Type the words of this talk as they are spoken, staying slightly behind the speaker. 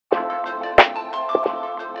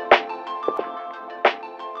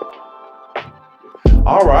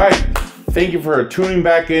All right. Thank you for tuning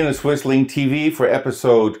back in to Swiss Link TV for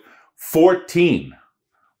episode 14.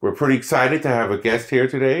 We're pretty excited to have a guest here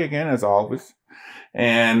today, again, as always.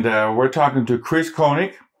 And we're talking to Kris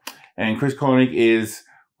Koenig. And Kris Koenig is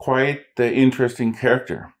quite the interesting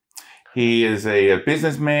character. He is a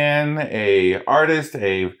businessman, a artist,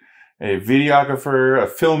 a videographer, a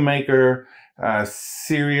filmmaker, a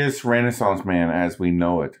serious Renaissance man as we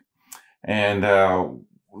know it. And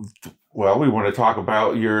well, we want to talk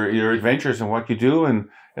about your adventures and what you do, and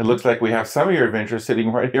it looks like we have some of your adventures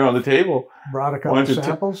sitting right here on the table. Brought a couple of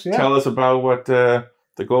samples. Yeah. Tell us about what the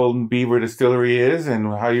Golden Beaver Distillery is, and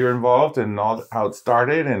how you're involved, and how it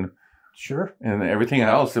started, and sure, and everything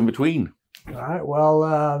else in between. All right.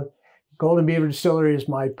 Well, Golden Beaver Distillery is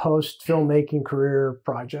my post-filmmaking career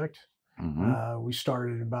project. Mm-hmm. We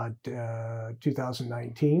started about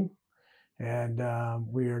 2019. And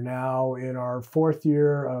we are now in our 4th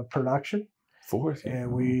year of production.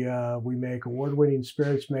 And we make award-winning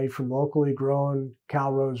spirits made from locally grown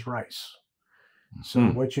CalRose rice. Mm-hmm. So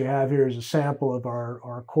what you have here is a sample of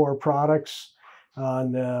our core products.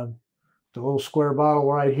 On the little square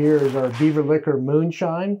bottle right here is our Beaver Liquor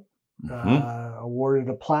Moonshine, awarded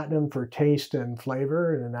a platinum for taste and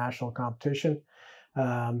flavor in a national competition.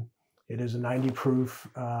 It is a 90 proof,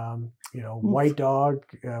 white dog.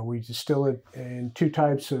 We distill it in 2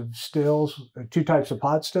 types of stills, 2 types of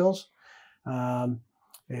pot stills.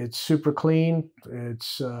 It's super clean.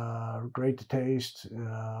 It's great to taste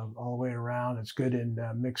all the way around. It's good in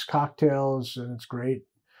mixed cocktails, and it's great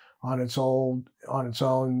on its own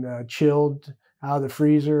chilled out of the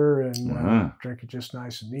freezer, and drink it just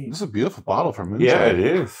nice and neat. This is a beautiful bottle for moonshine. Yeah, it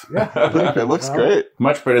is. Yeah, it looks great.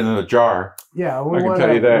 Much better than the jar. Yeah, I can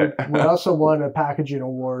tell you that. We also won a packaging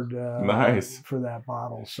award nice for that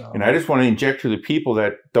bottle. So, and I just want to inject to the people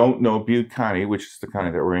that don't know Butte County, which is the county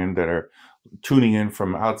that we're in, that are tuning in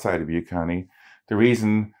from outside of Butte County.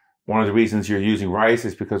 One of the reasons you're using rice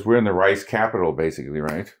is because we're in the rice capital, basically,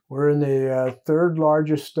 right? We're in the 3rd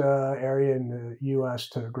largest area in the U.S.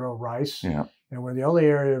 to grow rice. Yeah. And we're the only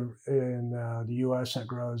area in the U.S. that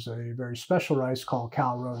grows a very special rice called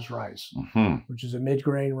CalRose rice, which is a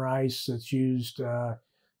mid-grain rice that's used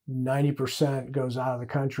 90% goes out of the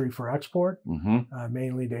country for export,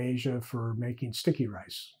 mainly to Asia for making sticky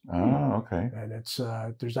rice. Oh, okay. And it's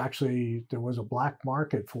there was a black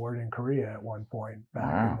market for it in Korea at one point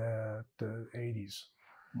back in the 80s.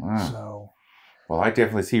 Wow. So. Well, I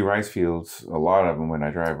definitely see rice fields, a lot of them, when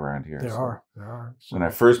I drive around here. There are. So, when I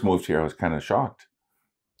first moved here, I was kind of shocked.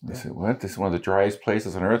 I said, what? This is one of the driest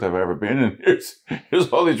places on earth I've ever been, and here's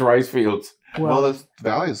all these rice fields. Well, the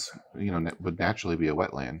valleys, would naturally be a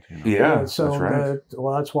wetland. Yeah, so that's right.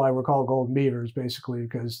 That's why we're called Golden Beavers, basically,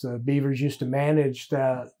 because the beavers used to manage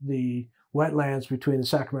the wetlands between the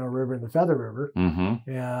Sacramento River and the Feather River.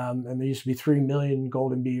 And there used to be 3 million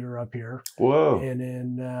golden beaver up here. Whoa. And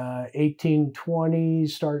in 1820,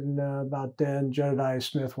 starting about then, Jedediah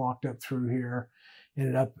Smith walked up through here,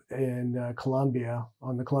 ended up in Columbia,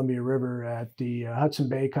 on the Columbia River at the Hudson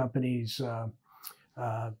Bay Company's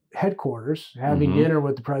headquarters, having dinner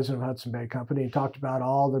with the president of Hudson Bay Company, and talked about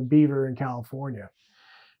all the beaver in California.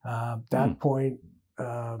 At that point,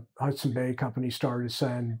 Hudson Bay Company started to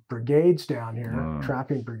send brigades down here,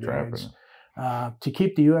 trapping brigades, to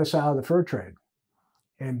keep the U.S. out of the fur trade.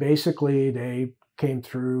 And basically, they came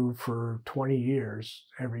through for 20 years,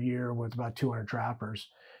 every year, with about 200 trappers.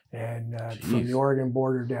 And from the Oregon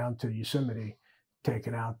border down to Yosemite,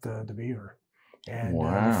 taking out the beaver and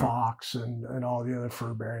the fox and all the other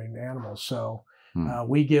fur-bearing animals. So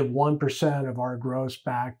we give 1% of our gross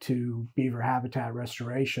back to beaver habitat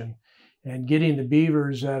restoration, and getting the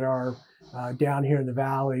beavers that are down here in the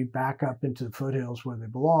valley back up into the foothills where they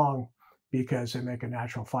belong, because they make a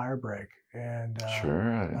natural fire break. And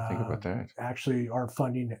sure, I didn't think about that. Actually, our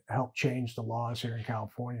funding helped change the laws here in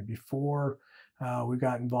California. Before we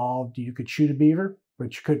got involved, you could shoot a beaver,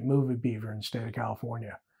 but you couldn't move a beaver in the state of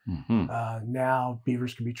California. Now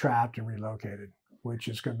beavers can be trapped and relocated, which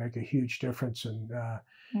is going to make a huge difference in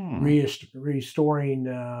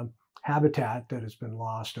restoring habitat that has been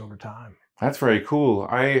lost over time. That's very cool.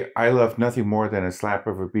 I love nothing more than a slap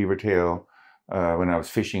of a beaver tail when I was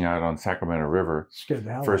fishing out on Sacramento River. Scared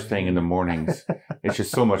the hell first thing in the mornings. It's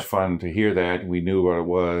just so much fun to hear that. We knew what it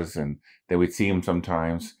was, and then we'd see them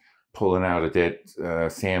sometimes pulling out a dead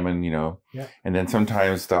salmon, and then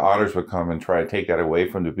sometimes the otters would come and try to take that away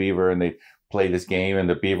from the beaver, and they'd play this game, and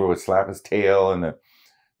the beaver would slap his tail, and the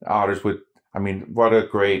otters would. I mean, what a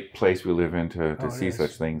great place we live in to see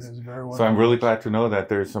such things. So I'm really glad to know that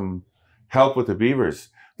there's some help with the beavers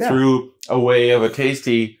through a way of a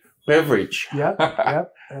tasty beverage. Yep.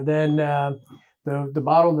 And then The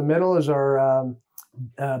bottle in the middle is our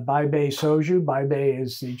Baibei soju. Baibei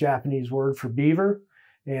is the Japanese word for beaver,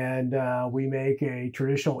 and we make a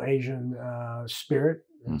traditional Asian spirit.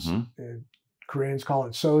 Koreans call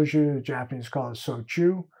it soju, the Japanese call it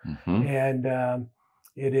sochu, and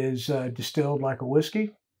it is distilled like a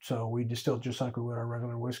whiskey. So we distill just like we would our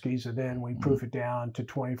regular whiskeys, and then we proof it down to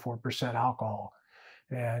 24% alcohol.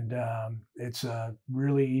 And it's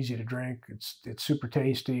really easy to drink. It's super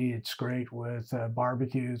tasty. It's great with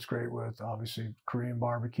barbecue. It's great with obviously Korean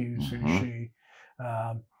barbecue, sushi.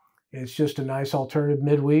 It's just a nice alternative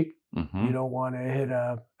midweek. You don't want to hit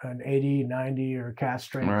an 80, 90 or cask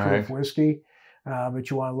strength proof whiskey, but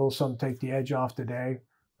you want a little something to take the edge off the day.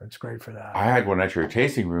 It's great for that. I had one at your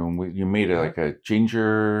tasting room. You made like a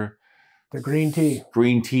ginger... The green tea.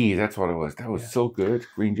 Green tea, that's what it was. That was so good.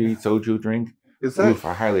 Green tea, soju drink. Is that? Oof,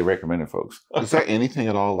 I highly recommend it, folks. Is that anything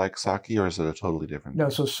at all like sake, or is it a totally different? No,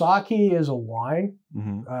 so sake is a wine.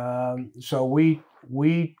 So we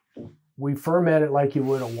ferment it like you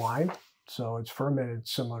would a wine. So it's fermented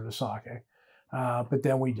similar to sake. But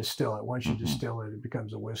then we distill it. Once you distill it, it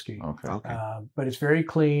becomes a whiskey. Okay. But it's very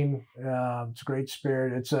clean. It's a great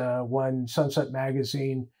spirit. It's won Sunset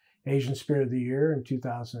Magazine Asian Spirit of the Year in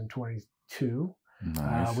 2022.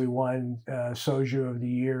 Nice. We won Soju of the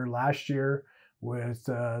Year last year with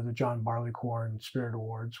the John Barleycorn Spirit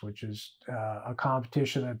Awards, which is a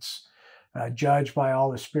competition that's judged by all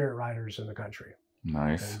the spirit writers in the country.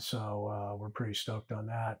 Nice. And so we're pretty stoked on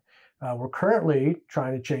that. We're currently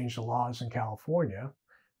trying to change the laws in California.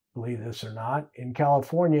 Believe this or not, in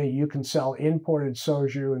California, you can sell imported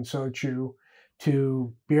soju and sochu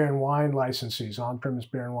to beer and wine licensees, on-premise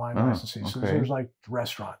beer and wine licensees. So there's like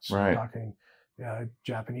restaurants. We're talking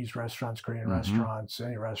Japanese restaurants, Korean restaurants,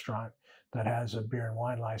 any restaurant that has a beer and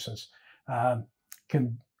wine license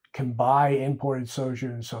can buy imported soju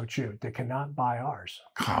and sochu. They cannot buy ours.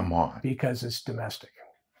 Come on. Because it's domestic.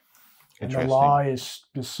 And the law is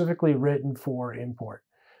specifically written for import.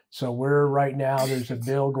 So we're right now, there's a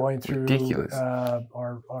bill going through. Ridiculous.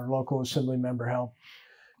 Our local assembly member helped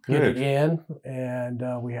get it in. And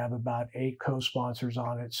we have about 8 co-sponsors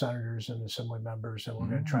on it, senators and assembly members. And we're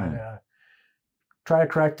going to try to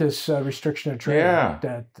correct this restriction of trade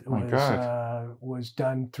that was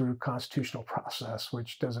done through constitutional process,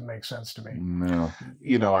 which doesn't make sense to me. No.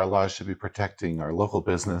 You know, our laws should be protecting our local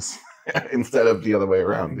business instead of the other way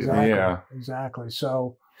around. Exactly. Yeah. Exactly.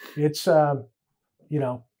 So it's,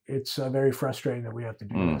 it's very frustrating that we have to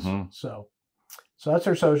do this. So that's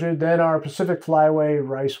our soju. Then our Pacific Flyway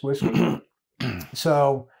rice whiskey.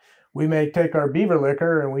 So we may take our beaver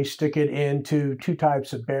liquor and we stick it into 2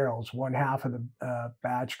 types of barrels. One half of the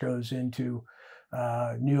batch goes into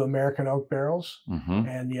new American oak barrels,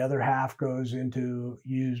 and the other half goes into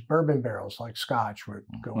used bourbon barrels, like Scotch would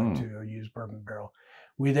go into a used bourbon barrel.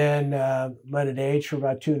 We then let it age for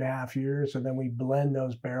about 2.5 years, and then we blend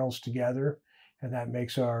those barrels together, and that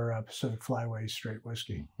makes our Pacific Flyway straight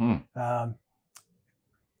whiskey.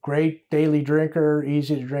 Great daily drinker,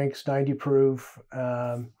 easy to drink, it's 90 proof.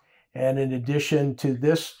 And in addition to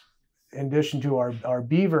our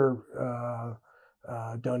beaver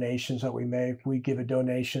donations that we make, we give a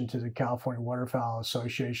donation to the California Waterfowl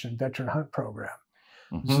Association Veteran Hunt Program.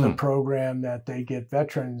 This is the program that they get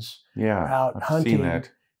veterans out hunting. Seen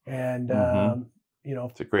that. And,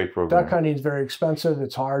 it's a great program. Duck hunting is very expensive.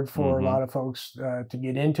 It's hard for a lot of folks to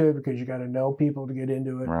get into it because you got to know people to get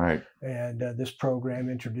into it. Right. And this program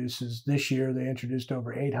this year, they introduced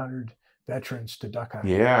over 800 veterans to duck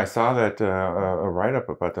hunting. Yeah, I saw that a write-up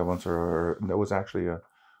about that once, or that was actually a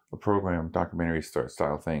program, documentary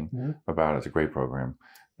style thing about it. It's a great program.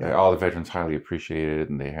 All the veterans highly appreciated it,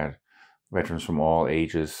 and they had veterans from all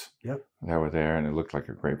ages that were there, and it looked like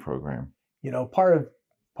a great program. You know, part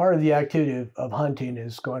of the activity of hunting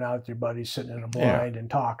is going out with your buddies, sitting in a blind and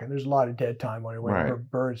talking. There's a lot of dead time when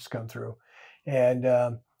birds come through, and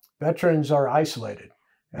veterans are isolated.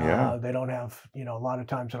 They don't have, a lot of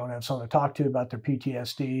times they don't have someone to talk to about their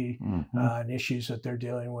PTSD and issues that they're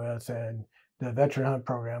dealing with. And the Veteran Hunt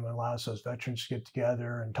Program allows those veterans to get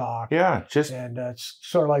together and talk. And it's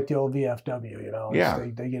sort of like the old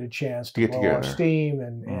VFW, they get a chance to blow off steam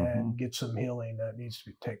and get some healing that needs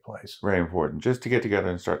to take place. Very important, just to get together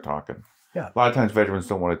and start talking. Yeah. A lot of times veterans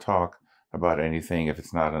don't want to talk about anything if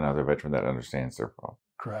it's not another veteran that understands their problem.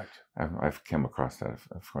 Correct. I've come across that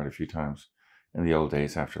quite a few times. In the old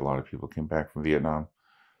days, after a lot of people came back from Vietnam,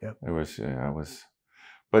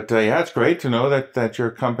 But it's great to know that your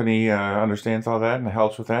company understands all that and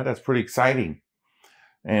helps with that. That's pretty exciting.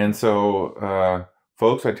 And so,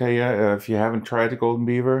 folks, I tell you, if you haven't tried the Golden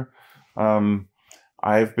Beaver,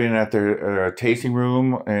 I've been at their tasting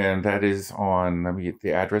room, and that is on, let me get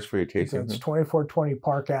the address for your tasting room. It's 2420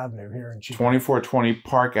 Park Avenue here in Chicago. 2420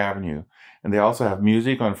 Park Avenue. And they also have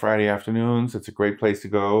music on Friday afternoons. It's a great place to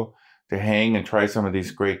go to hang and try some of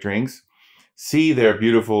these great drinks. See their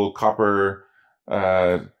beautiful copper,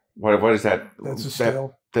 what is that? That's a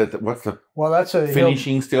still. What's the that's a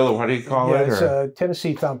finishing still, or what do you call it? It's a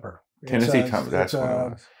Tennessee Thumper. Tennessee Thumper, that's what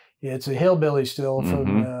it was. It's a hillbilly still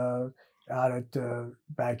from out at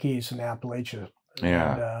back east in Appalachia.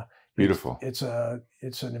 Yeah, and, beautiful. It's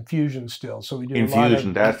an infusion still, so we do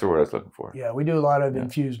infusion. That's the word I was looking for. Yeah, we do a lot of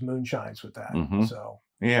infused moonshines with that. So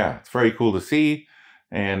yeah, it's very cool to see,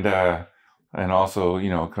 and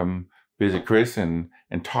also come visit Kris and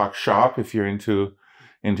talk shop if you're into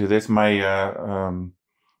this. My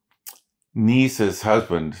niece's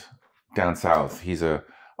husband down south, he's a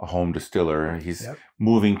home distiller. He's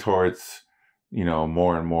moving towards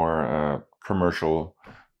more and more commercial,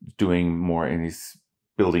 doing more, and he's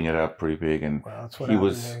building it up pretty big. And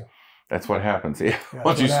that's what happens. Yeah.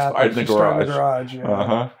 Once you start in the garage.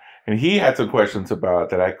 And he had some questions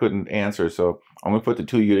about that I couldn't answer, so I'm gonna put the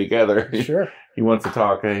two of you together. Sure. He wants to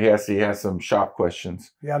talk. He has some shop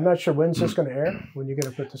questions. Yeah, I'm not sure when's this going to air. When you going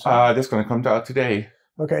to put this out? This is going to come out today.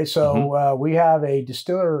 Okay, so we have a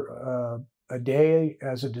distiller a day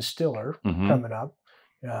as a distiller coming up.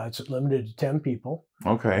 It's limited to 10 people.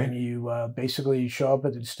 Okay. And you basically show up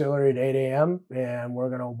at the distillery at 8 a.m. and we're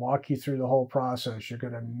going to walk you through the whole process. You're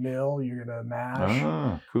going to mill, you're going to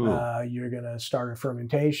mash, cool. You're going to start a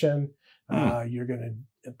fermentation. You're going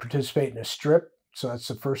to participate in a strip. So that's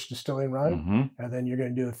the first distilling run. And then you're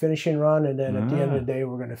going to do a finishing run. And then at the end of the day,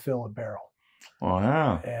 we're going to fill a barrel.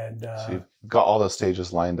 Wow. And so you've got all those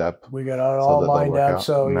stages lined up. We got it all lined up. Out.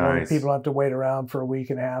 So people don't have to wait around for a week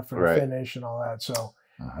and a half for the finish and all that. So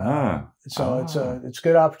it's a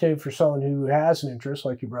good opportunity for someone who has an interest,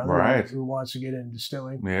 like your brother, who wants to get into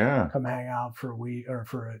distilling. Yeah, come hang out for a week or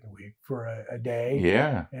for a day.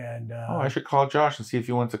 Yeah, and I should call Josh and see if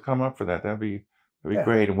he wants to come up for that. That'd be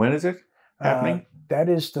great. And when is it happening? That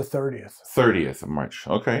is the 30th. 30th of March.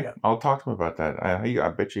 Okay, I'll talk to him about that. I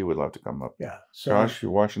bet you would love to come up. Yeah, so, Josh,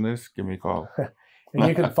 you're watching this? Give me a call. And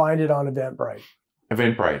you can find it on Eventbrite.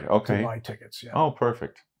 Eventbrite. Okay. To buy tickets. Yeah. Oh,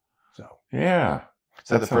 perfect. So yeah. Is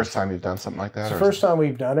that the first time you've done something like that? It's the first time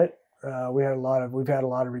we've done it. We've had a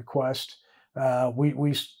lot of requests.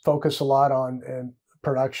 We focus a lot on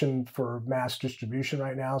production for mass distribution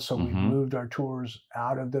right now. So we've moved our tours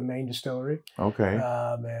out of the main distillery. Okay.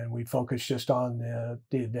 And we focus just on the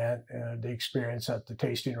event and the experience at the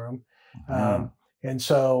tasting room. And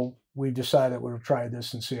so we've decided we'll try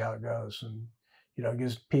this and see how it goes. And, it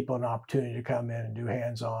gives people an opportunity to come in and do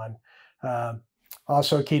hands-on.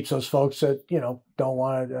 Also keeps those folks that, don't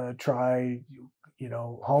want to try,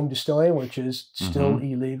 home distilling, which is still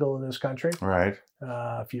illegal in this country. Right.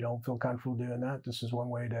 If you don't feel comfortable doing that, this is one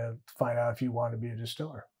way to find out if you want to be a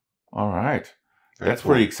distiller. All right. That's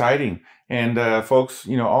pretty exciting. And folks,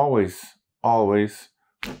 always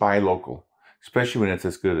buy local, especially when it's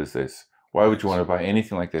as good as this. Why would you want to buy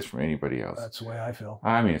anything like this from anybody else? That's the way I feel.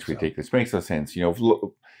 I mean, it's ridiculous. It makes no sense.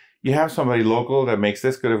 You have somebody local that makes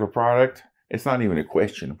this good of a product. It's not even a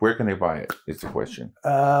question. Where can they buy it? It's a question.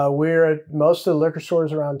 We're at most of the liquor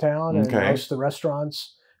stores around town and most of the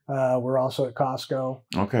restaurants. We're also at Costco.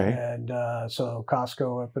 Okay. And so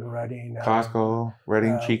Costco up in Reading. Costco,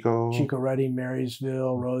 Reading, Chico. Chico, Reading,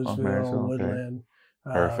 Marysville, Roseville, Woodland.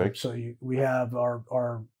 Perfect. So we have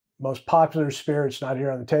our most popular spirits not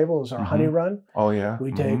here on the table is our Honey Run. Oh, yeah.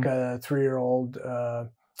 We take a 3-year-old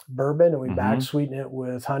bourbon and we back sweeten it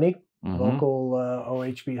with honey. Local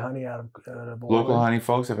OHB honey out of local honey,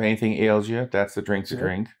 folks. If anything ails you, that's the drink to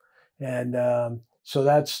drink. And so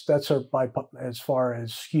that's our as far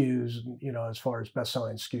as SKUs, as far as best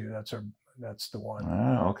selling SKU, that's the one.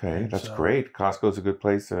 Ah, okay, that's great. Costco's a good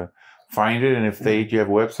place to find it. And if do you have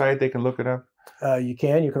a website they can look it up? You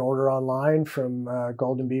can order online from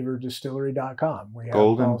goldenbeaverdistillery.com.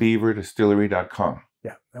 Goldenbeaverdistillery.com.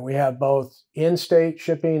 Yeah, and we have both in-state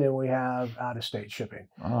shipping and we have out-of-state shipping.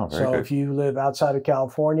 Oh, very good. If you live outside of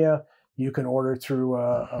California, you can order through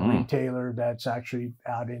a retailer that's actually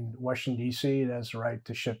out in Washington, D.C. that has the right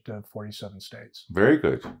to ship to 47 states. Very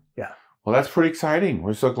good. Yeah. Well, that's pretty exciting.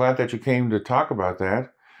 We're so glad that you came to talk about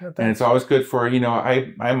that. Yeah, and it's always good for,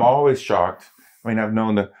 I'm always shocked. I mean, I've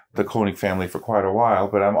known the Koenig family for quite a while,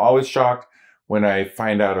 but I'm always shocked when I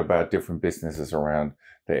find out about different businesses around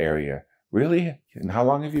the area. Really? And how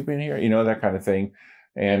long have you been here? That kind of thing.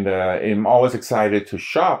 And I'm always excited to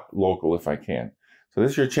shop local if I can. So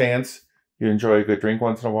this is your chance. You enjoy a good drink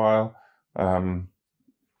once in a while.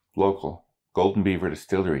 Local. Golden Beaver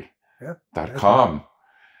Distillery.com.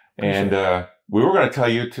 And we were going to tell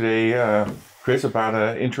you today, Kris, about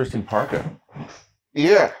an interesting parka.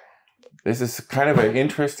 Yeah. This is kind of an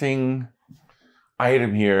interesting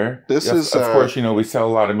item here. This is, of course, you know, we sell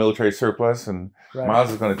a lot of military surplus, and Right.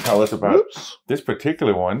 Miles is going to tell us about this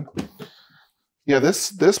particular one. Yeah,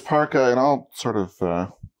 this parka, and I'll sort of,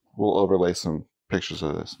 we'll overlay some pictures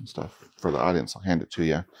of this and stuff for the audience. I'll hand it to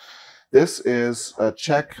you. This is a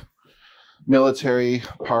Czech military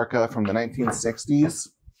parka from the 1960s.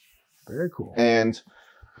 Very cool. And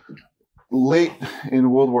late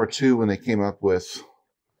in World War II, when they came up with,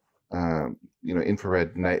 you know,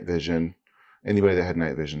 infrared night vision, anybody that had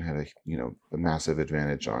night vision had a massive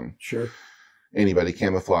advantage on anybody.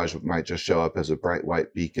 Camouflage might just show up as a bright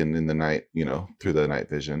white beacon in the night, you know, through the night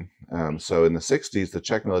vision. So in the 60s, the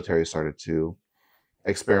Czech military started to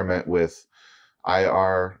experiment with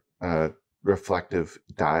IR reflective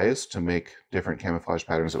dyes to make different camouflage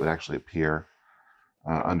patterns that would actually appear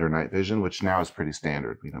under night vision, which now is pretty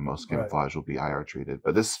standard. You know, most camouflage will be IR treated,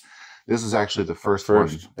 but this is actually the first one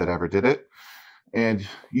that ever did it. And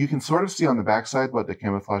you can sort of see on the backside what the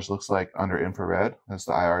camouflage looks like under infrared. That's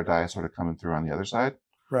the IR dye sort of coming through on the other side.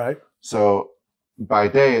 Right. So by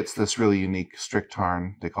day, it's this really unique strict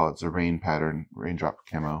tarn. They call it the rain pattern, raindrop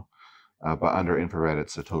camo. But under infrared,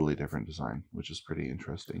 it's a totally different design, which is pretty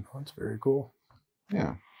interesting. That's very cool.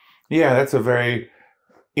 Yeah. Yeah, that's a very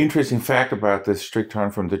interesting fact about this strict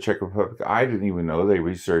tarn from the Czech Republic. I didn't even know. They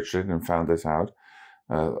researched it and found this out.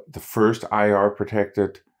 The first IR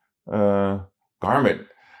protected garment.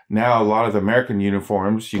 Now, a lot of the American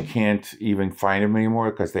uniforms, you can't even find them anymore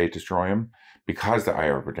because they destroy them because the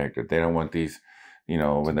IR protected. They don't want these, you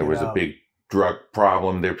know, when there was a big drug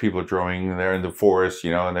problem, there people drawing, they're in the forest, you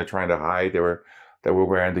know, and they're trying to hide. They were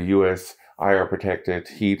wearing the U.S. IR protected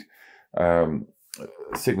heat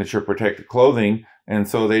signature protected clothing, and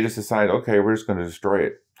so they just decided, okay, we're just going to destroy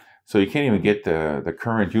it. So you can't even get the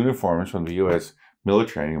current uniforms from the U.S.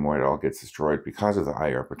 military anymore. It all gets destroyed because of the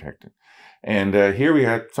IR protected. And here we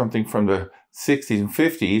had something from the 60s and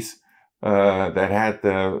 50s that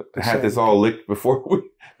had this all licked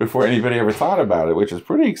before anybody ever thought about it, which is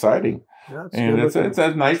pretty exciting. Yeah, and it's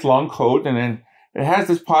a nice long coat, and then it has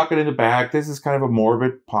this pocket in the back. This is kind of a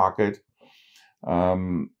morbid pocket.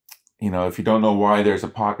 You know, if you don't know why there's a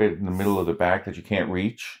pocket in the middle of the back that you can't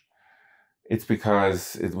reach, it's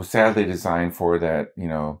because it was sadly designed for that. You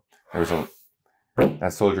know,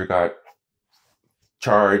 that soldier got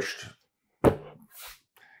charged,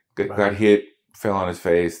 got hit, fell on his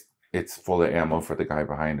face. It's full of ammo for the guy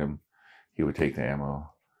behind him. He would take the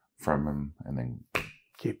ammo from him and then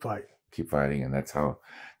keep fighting. And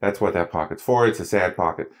that's what that pocket's for. It's a sad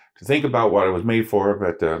pocket to think about what it was made for.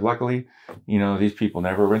 But luckily, you know, these people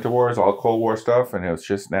never went to war. It's all Cold War stuff. And it's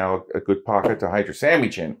just now a good pocket to hide your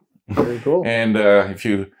sandwich in. Very cool. And if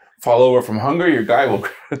you fall over from hunger, your guy will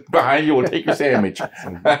behind you will take your sandwich.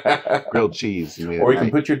 Grilled cheese. Or you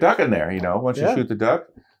can put your duck in there, you know. Once you shoot the duck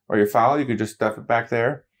or your fowl, you could just stuff it back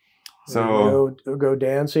there. So go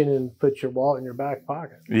dancing and put your wallet in your back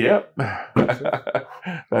pocket. Yep.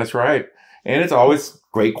 That's right. And it's always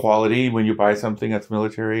great quality when you buy something that's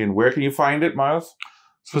military. And where can you find it, Miles?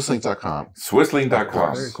 Swisslink.com.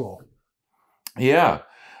 Swisslink.com. Very cool. Yeah.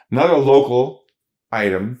 Another local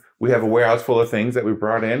item. We have a warehouse full of things that we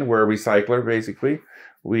brought in. We're a recycler, basically.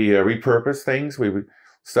 We repurpose things.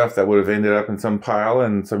 Stuff that would have ended up in some pile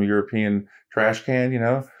in some European trash can, you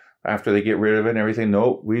know, after they get rid of it and everything.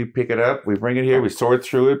 No, we pick it up. We bring it here. We sort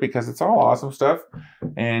through it because it's all awesome stuff.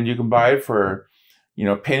 And you can buy it for, you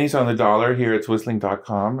know, pennies on the dollar here at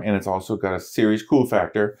Swisslink.com. And it's also got a serious cool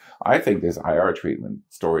factor. I think this IR treatment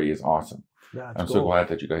story is awesome. Yeah, I'm so glad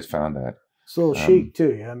that you guys found that. It's a little chic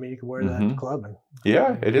too. Yeah, I mean, you can wear that to clubbing.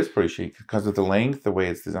 Yeah, it is pretty chic because of the length, the way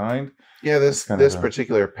it's designed. Yeah, this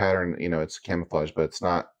particular pattern, you know, it's camouflage, but it's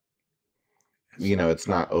not, you know, it's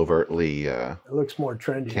not overtly. It looks more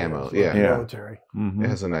trendy. Camo, military. It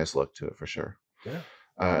has a nice look to it for sure. Yeah.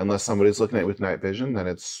 Unless somebody's looking at it with night vision, then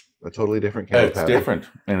it's a totally different camo. It's different,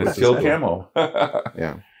 and it's still camo.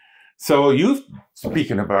 Yeah. So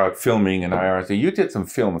speaking about filming and IR, so you did some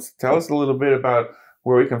films. Tell us a little bit about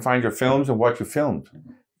where we can find your films and what you filmed.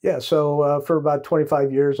 Yeah, so for about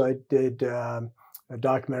 25 years, I did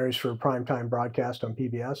documentaries for primetime broadcast on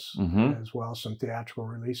PBS, as well as some theatrical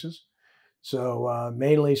releases. So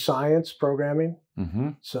mainly science programming.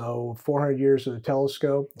 So 400 Years of the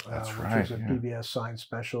Telescope, which is a PBS science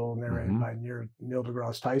special narrated by Neil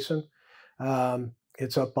deGrasse Tyson.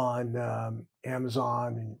 It's up on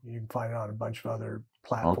Amazon, and you can find it on a bunch of other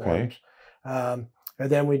platforms. And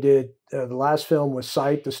then we did the last film was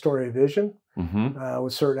Sight, the Story of Vision,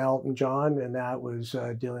 with Sir Elton John, and that was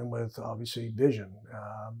dealing with obviously vision.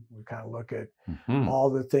 We kind of look at all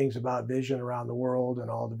the things about vision around the world and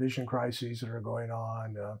all the vision crises that are going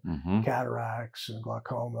on, cataracts and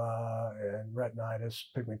glaucoma and retinitis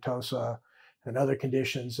pigmentosa and other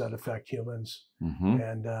conditions that affect humans.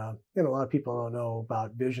 And a lot of people don't know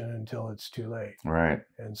about vision until it's too late. Right.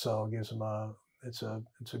 And so it gives them it's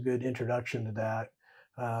a good introduction to that.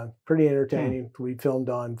 Pretty entertaining. We filmed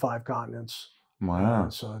on 5 continents. Wow.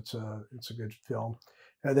 So it's a good film.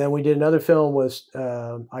 And then we did another film with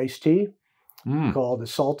Ice-T called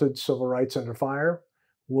Assaulted Civil Rights Under Fire,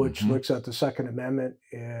 which looks at the Second Amendment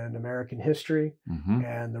in American history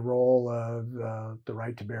and the role of the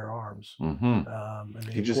right to bear arms.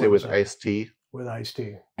 Did you say with Ice-T? With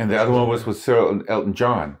Ice-T. And the other one was with Sir Elton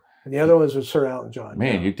John. And the other one was with Sir Elton John.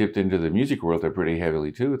 Man, you dipped into the music world there pretty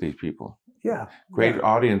heavily too with these people. Yeah. Great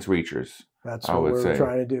audience reachers. That's what we're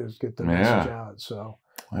trying to do, is get the message out. So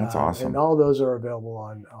that's awesome. And all those are available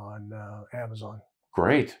on Amazon.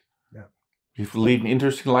 Great. Yeah. You lead an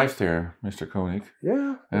interesting life there, Mr. Koenig.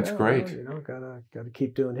 Yeah. That's great. Well, gotta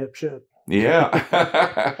keep doing hip shit.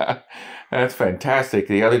 Yeah. That's fantastic.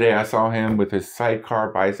 The other day I saw him with his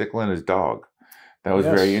sidecar bicycle and his dog. That was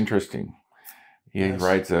very interesting. He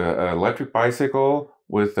rides an electric bicycle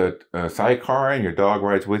with a sidecar, and your dog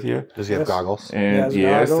rides with you. Does he have goggles? And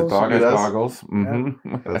yes, the dog has goggles.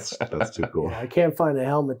 That's too cool. Yeah, I can't find a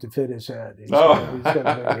helmet to fit his head. He's got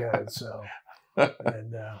a big head, so.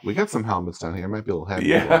 And, we got some helmets down here. Might be a little heavy.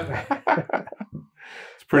 Yeah.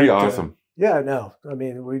 It's pretty awesome. I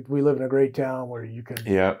mean, we live in a great town where you can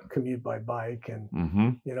commute by bike,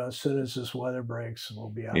 and as soon as this weather breaks, we'll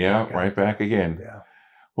be out. Right back again. Yeah.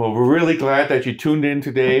 Well, we're really glad that you tuned in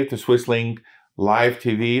today to SwissLink Live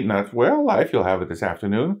TV. Live, you'll have it this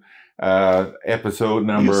afternoon. Episode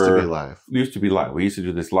number... Used to be live. Used to be live. We used to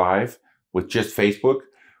do this live with just Facebook,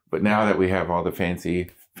 but now that we have all the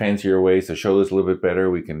fancier ways to show this a little bit better,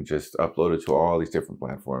 we can just upload it to all these different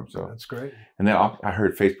platforms. So that's great. And then I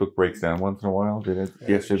heard Facebook breaks down once in a while. Did it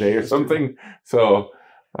yesterday or something? So...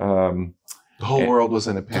 the whole world was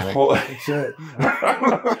in a panic. That's it.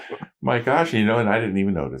 My gosh, and I didn't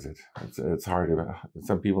even notice it. It's hard.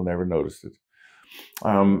 Some people never noticed it.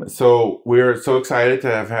 So we're so excited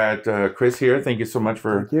to have had Kris here. Thank you so much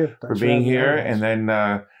for being here. And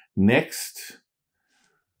then next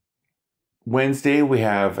Wednesday, we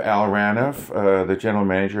have Al Ranif, the general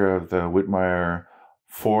manager of the Whitmire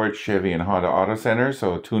Ford, Chevy, and Honda Auto Center.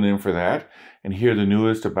 So tune in for that and hear the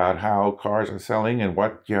newest about how cars are selling and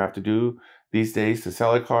what you have to do these days to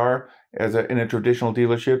sell a car in a traditional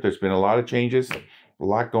dealership. There's been a lot of changes, a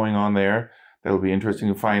lot going on there. That'll be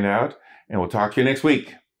interesting to find out. And we'll talk to you next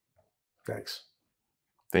week. Thanks.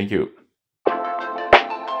 Thank you.